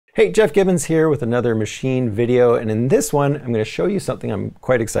Hey, Jeff Gibbons here with another Maschine video, and in this one I'm going to show you something I'm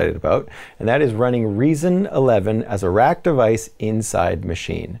quite excited about, and that is running Reason 11 as a rack device inside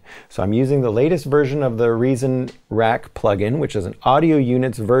Maschine. So I'm using the latest version of the Reason Rack plugin, which is an audio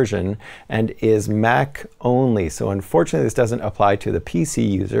units version and is Mac only. So unfortunately this doesn't apply to the PC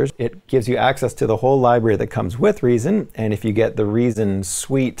users. It gives you access to the whole library that comes with Reason, and if you get the Reason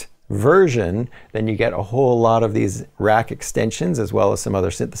Suite version, then you get a whole lot of these rack extensions as well as some other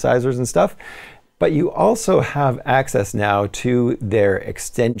synthesizers and stuff. But you also have access now to their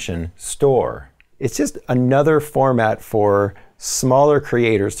extension store. It's just another format for smaller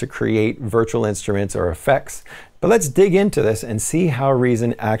creators to create virtual instruments or effects. But let's dig into this and see how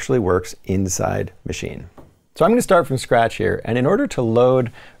Reason actually works inside Maschine. So I'm going to start from scratch here, and in order to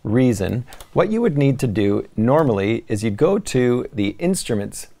load Reason, what you would need to do normally is you'd go to the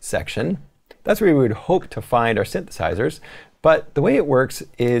Instruments section. That's where we would hope to find our synthesizers, but the way it works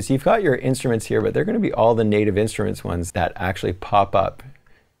is you've got your instruments here, but they're going to be all the native instruments ones that actually pop up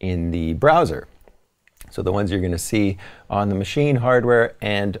in the browser. So the ones you're going to see on the Maschine hardware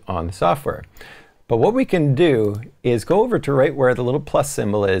and on the software. But what we can do is go over to right where the little plus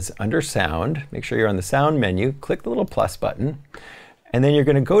symbol is under Sound. Make sure you're on the Sound menu, click the little plus button, and then you're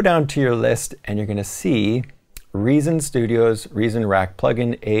going to go down to your list and you're going to see Reason Studios, Reason Rack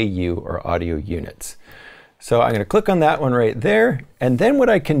Plugin AU or Audio Units. So I'm going to click on that one right there, and then what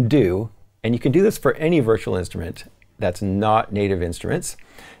I can do, and you can do this for any virtual instrument that's not native instruments,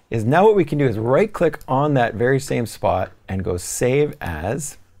 is now what we can do is right click on that very same spot and go Save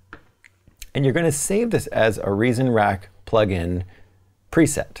As. And you're going to save this as a Reason Rack plugin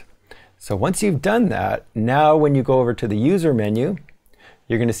preset. So once you've done that, now when you go over to the user menu,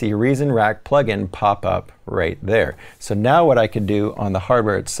 you're going to see Reason Rack plugin pop up right there. So now what I could do on the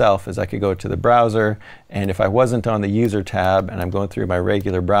hardware itself is I could go to the browser, and if I wasn't on the user tab and I'm going through my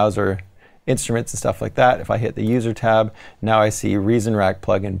regular browser instruments and stuff like that, if I hit the user tab, now I see Reason Rack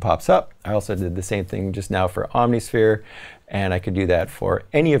plugin pops up. I also did the same thing just now for Omnisphere, and I could do that for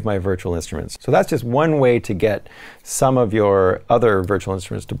any of my virtual instruments. So that's just one way to get some of your other virtual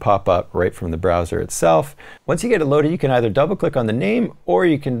instruments to pop up right from the browser itself. Once you get it loaded, you can either double click on the name or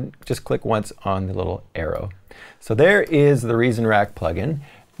you can just click once on the little arrow. So there is the Reason Rack plugin.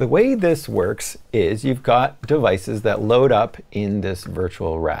 The way this works is you've got devices that load up in this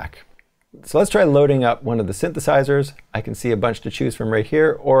virtual rack. So let's try loading up one of the synthesizers. I can see a bunch to choose from right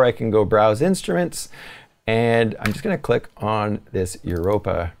here, or I can go browse instruments. And I'm just going to click on this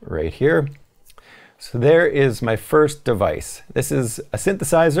Europa right here. So there is my first device. This is a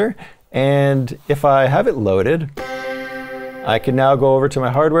synthesizer, and if I have it loaded, I can now go over to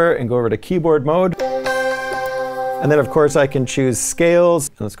my hardware and go over to keyboard mode. And then of course I can choose scales.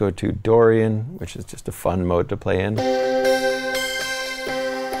 Let's go to Dorian, which is just a fun mode to play in.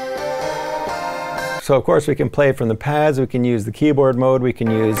 So of course we can play from the pads, we can use the keyboard mode, we can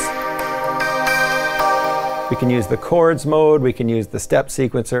use the chords mode, we can use the step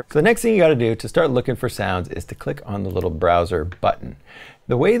sequencer. So the next thing you got to do to start looking for sounds is to click on the little browser button.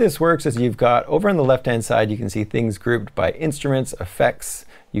 The way this works is you've got over on the left hand side you can see things grouped by instruments, effects,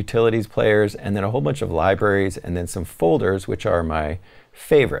 utilities players, and then a whole bunch of libraries and then some folders which are my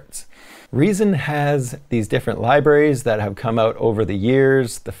favorites. Reason has these different libraries that have come out over the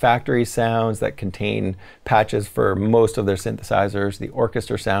years, the factory sounds that contain patches for most of their synthesizers, the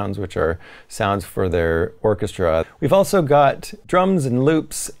orchestra sounds, which are sounds for their orchestra. We've also got drums and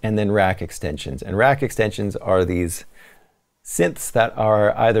loops and then rack extensions. And rack extensions are these synths that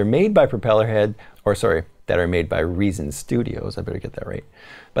are either made by Propellerhead, or sorry, that are made by Reason Studios. I better get that right.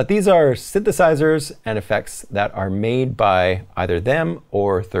 But these are synthesizers and effects that are made by either them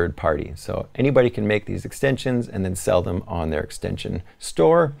or third party. So anybody can make these extensions and then sell them on their extension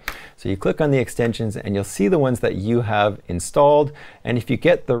store. So you click on the extensions and you'll see the ones that you have installed. And if you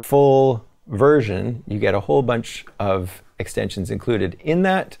get the full version, you get a whole bunch of extensions included in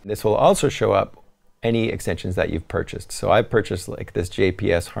that. This will also show up any extensions that you've purchased. So I purchased like this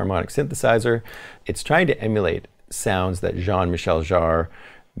Jps Harmonic Synthesizer. It's trying to emulate sounds that Jean-Michel Jarre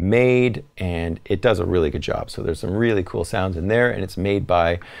made, and it does a really good job. So there's some really cool sounds in there, and it's made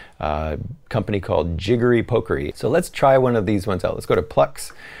by a company called Jiggery Pokery. So let's try one of these ones out. Let's go to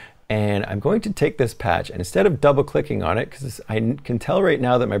Plux, and I'm going to take this patch, and instead of double clicking on it, because I can tell right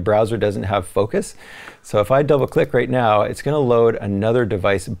now that my browser doesn't have focus, so if I double click right now, it's going to load another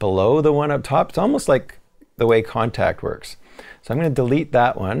device below the one up top. It's almost like the way Contact works. So I'm going to delete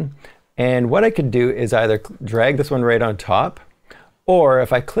that one, and what I could do is either drag this one right on top, or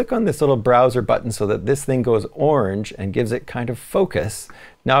if I click on this little browser button so that this thing goes orange and gives it kind of focus,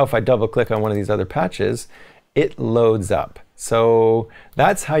 now if I double click on one of these other patches, it loads up. So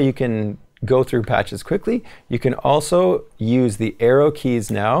that's how you can go through patches quickly. You can also use the arrow keys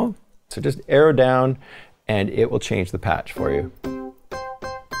now. So just arrow down and it will change the patch for you.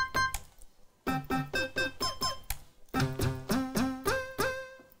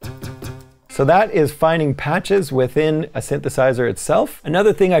 So that is finding patches within a synthesizer itself.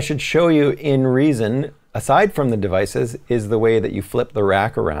 Another thing I should show you in Reason, aside from the devices, is the way that you flip the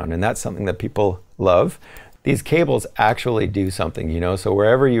rack around, and that's something that people love. These cables actually do something, you know, so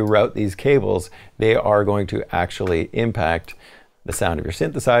wherever you route these cables, they are going to actually impact the sound of your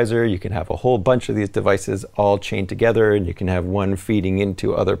synthesizer. You can have a whole bunch of these devices all chained together, and you can have one feeding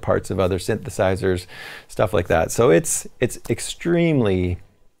into other parts of other synthesizers, stuff like that. So it's extremely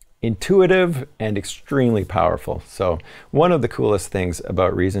intuitive and extremely powerful. So one of the coolest things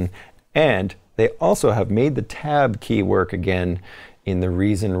about Reason, and they also have made the tab key work again in the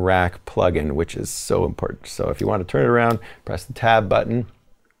Reason Rack plugin, which is so important. So if you want to turn it around, press the tab button.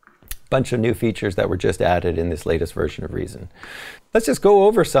 Bunch of new features that were just added in this latest version of Reason. Let's just go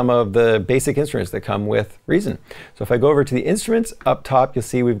over some of the basic instruments that come with Reason. So if I go over to the instruments, up top you'll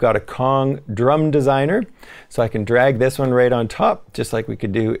see we've got a Kong drum designer. So I can drag this one right on top, just like we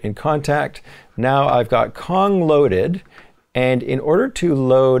could do in Contact. Now I've got Kong loaded, and in order to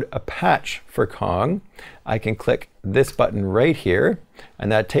load a patch for Kong, I can click this button right here, and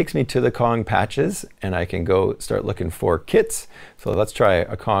that takes me to the Kong patches, and I can go start looking for kits. So let's try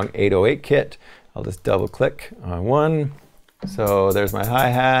a Kong 808 kit. I'll just double click on one. So there's my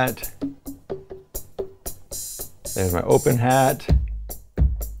hi-hat. There's my open hat.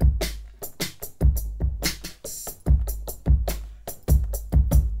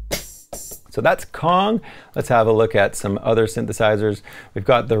 So that's Kong. Let's have a look at some other synthesizers. We've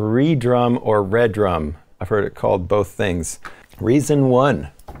got the Redrum or Red Drum. I've heard it called both things. Reason 1,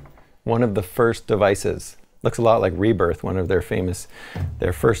 one of the first devices. Looks a lot like Rebirth, one of their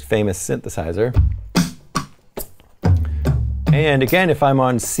first famous synthesizer. And again, if I'm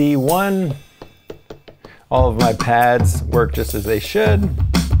on C1, all of my pads work just as they should.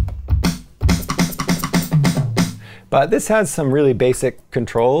 But this has some really basic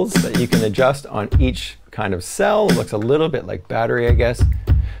controls that you can adjust on each kind of cell. It looks a little bit like battery, I guess.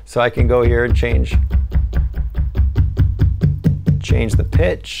 So I can go here and change the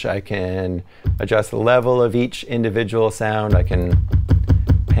pitch. I can adjust the level of each individual sound. I can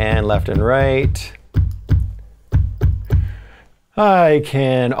pan left and right. I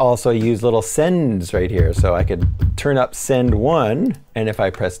can also use little sends right here. So I could turn up send 1, and if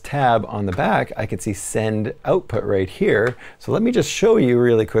I press tab on the back, I can see send output right here. So let me just show you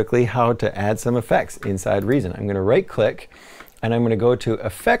really quickly how to add some effects inside Reason. I'm going to right click, and I'm going to go to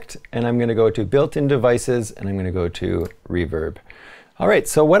Effect, and I'm going to go to Built-in Devices, and I'm going to go to Reverb. All right,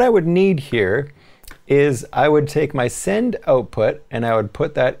 so what I would need here is I would take my send output, and I would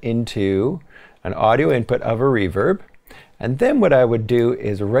put that into an audio input of a reverb. And then what I would do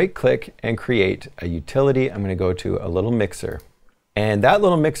is right click and create a utility. I'm going to go to a little mixer. And that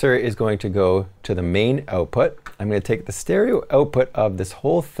little mixer is going to go to the main output. I'm going to take the stereo output of this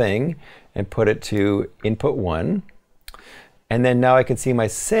whole thing and put it to input 1. And then now I can see my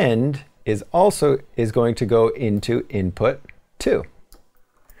send is going to go into input 2.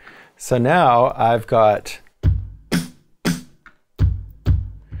 So now I've got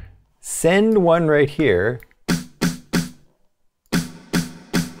send 1 right here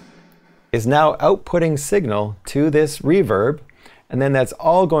is now outputting signal to this reverb, and then that's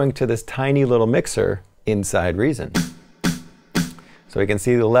all going to this tiny little mixer inside Reason. So we can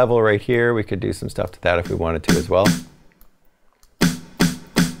see the level right here. We could do some stuff to that if we wanted to as well.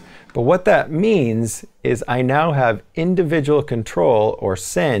 But what that means is I now have individual control or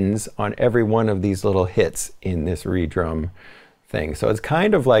sends on every one of these little hits in this redrum thing. So it's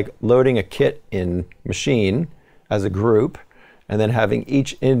kind of like loading a kit in Maschine as a group, and then having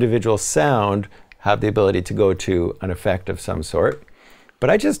each individual sound have the ability to go to an effect of some sort. But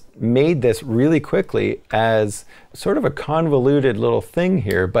I just made this really quickly as sort of a convoluted little thing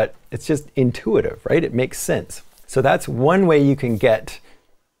here, but it's just intuitive, right? It makes sense. So that's one way you can get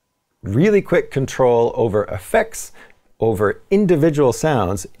really quick control over effects, over individual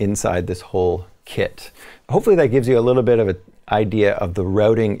sounds inside this whole kit. Hopefully that gives you a little bit of an idea of the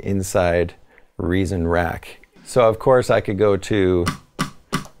routing inside Reason Rack. So of course I could go to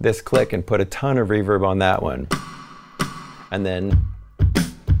this click and put a ton of reverb on that one. And then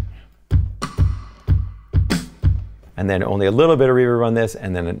only a little bit of reverb on this,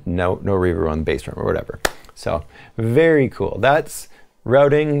 and then no reverb on the bass drum or whatever. So very cool. That's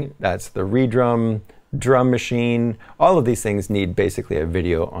routing, that's the redrum, drum machine. All of these things need basically a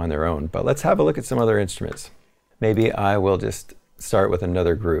video on their own. But let's have a look at some other instruments. maybe I will just start with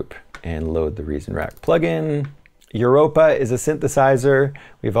another group and load the Reason Rack plugin. Europa is a synthesizer.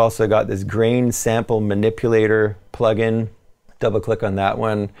 We've also got this grain sample manipulator plugin. Double click on that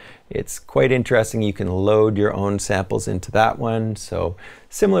one. It's quite interesting. You can load your own samples into that one. So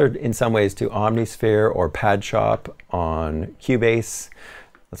similar in some ways to Omnisphere or Pad Shop on Cubase.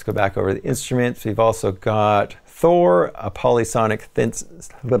 Let's go back over the instruments. We've also got Thor, a polysonic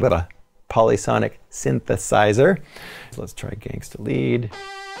synthesizer. So let's try Gangsta Lead.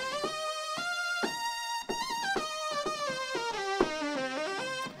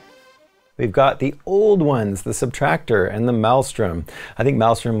 We've got the old ones, the Subtractor and the Maelstrom. I think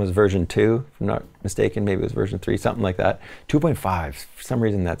Maelstrom was version 2, if I'm not mistaken. Maybe it was version 3, something like that. 2.5, for some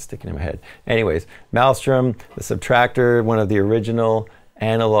reason that's sticking in my head. Anyways, Maelstrom, the Subtractor, one of the original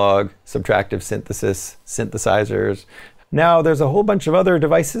analog subtractive synthesizers. Now there's a whole bunch of other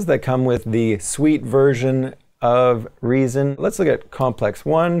devices that come with the suite version of Reason. Let's look at Complex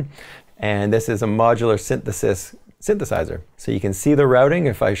 1, and this is a modular synthesizer. So you can see the routing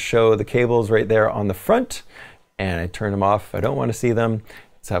if I show the cables right there on the front and I turn them off if I don't want to see them.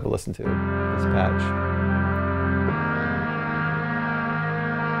 Let's have a listen to this patch.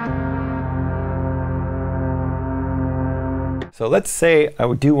 So let's say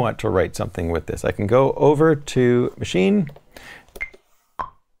I do want to write something with this. I can go over to Machine.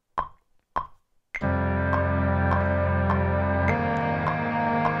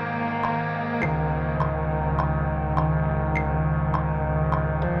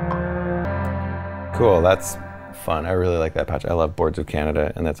 Cool, that's fun. I really like that patch. I love Boards of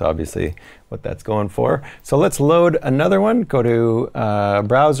Canada, and that's obviously what that's going for. So let's load another one. Go to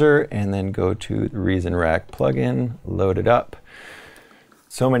browser, and then go to the Reason Rack plugin, load it up.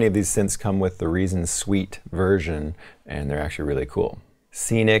 So many of these synths come with the Reason Suite version, and they're actually really cool.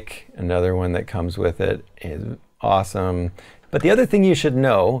 Scenic, another one that comes with it, is awesome. But the other thing you should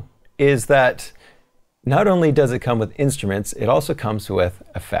know is that not only does it come with instruments, it also comes with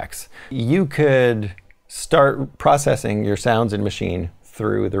effects. You could start processing your sounds in Machine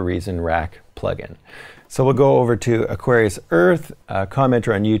through the Reason Rack plugin. So we'll go over to Aquarius Earth. A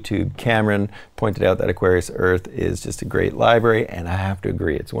commenter on YouTube, Cameron, pointed out that Aquarius Earth is just a great library, and I have to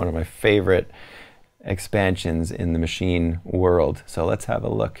agree, it's one of my favorite expansions in the Machine world. So let's have a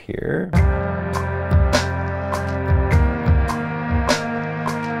look here.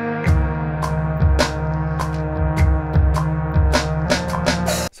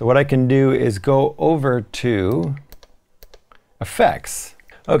 So what I can do is go over to Effects.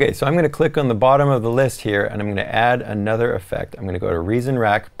 Okay, so I'm going to click on the bottom of the list here, and I'm going to add another effect. I'm going to go to Reason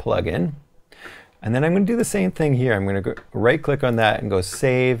Rack Plugin, and then I'm going to do the same thing here. I'm going to go right-click on that and go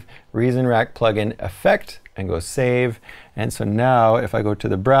Save, Reason Rack Plugin Effect, and go Save. And so now if I go to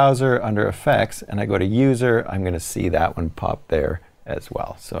the browser under Effects and I go to User, I'm going to see that one pop there as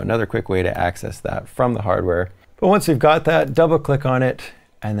well. So another quick way to access that from the hardware. But once we've got that, double-click on it.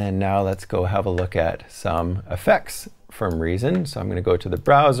 And then now let's go have a look at some effects from Reason. So I'm going to go to the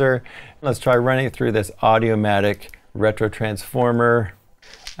browser. Let's try running it through this Audiomatic Retro Transformer.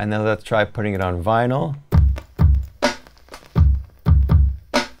 And then let's try putting it on vinyl.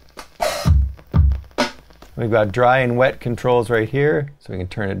 We've got dry and wet controls right here, so we can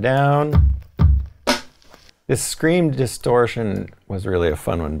turn it down. This scream distortion was really a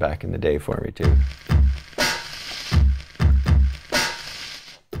fun one back in the day for me too.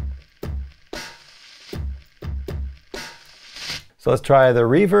 So let's try the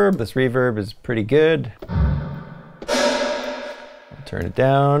reverb. This reverb is pretty good. I'll turn it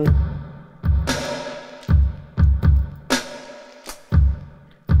down.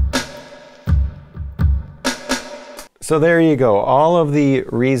 So there you go. All of the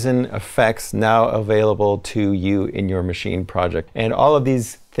Reason effects now available to you in your Machine project. And all of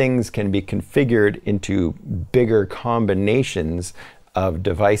these things can be configured into bigger combinations of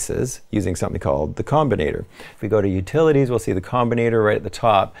devices using something called the Combinator. If we go to Utilities, we'll see the Combinator right at the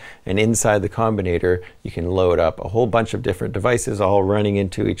top, and inside the Combinator you can load up a whole bunch of different devices all running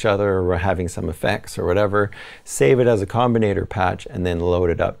into each other or having some effects or whatever, save it as a Combinator patch, and then load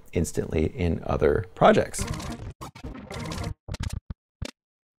it up instantly in other projects.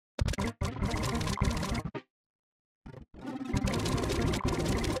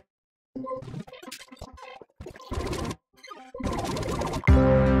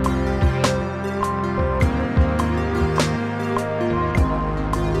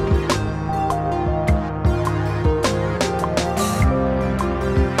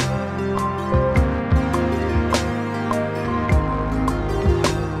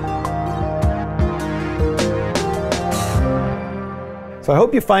 So I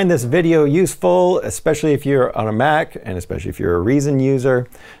hope you find this video useful, especially if you're on a Mac and especially if you're a Reason user.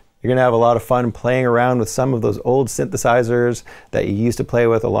 You're going to have a lot of fun playing around with some of those old synthesizers that you used to play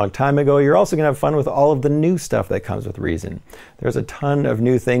with a long time ago. You're also going to have fun with all of the new stuff that comes with Reason. There's a ton of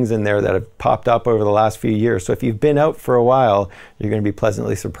new things in there that have popped up over the last few years. So if you've been out for a while, you're going to be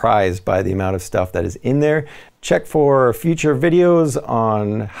pleasantly surprised by the amount of stuff that is in there. Check for future videos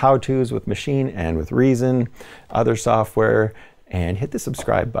on how-tos with Maschine and with Reason, other software, and hit the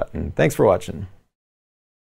subscribe button. Thanks for watching.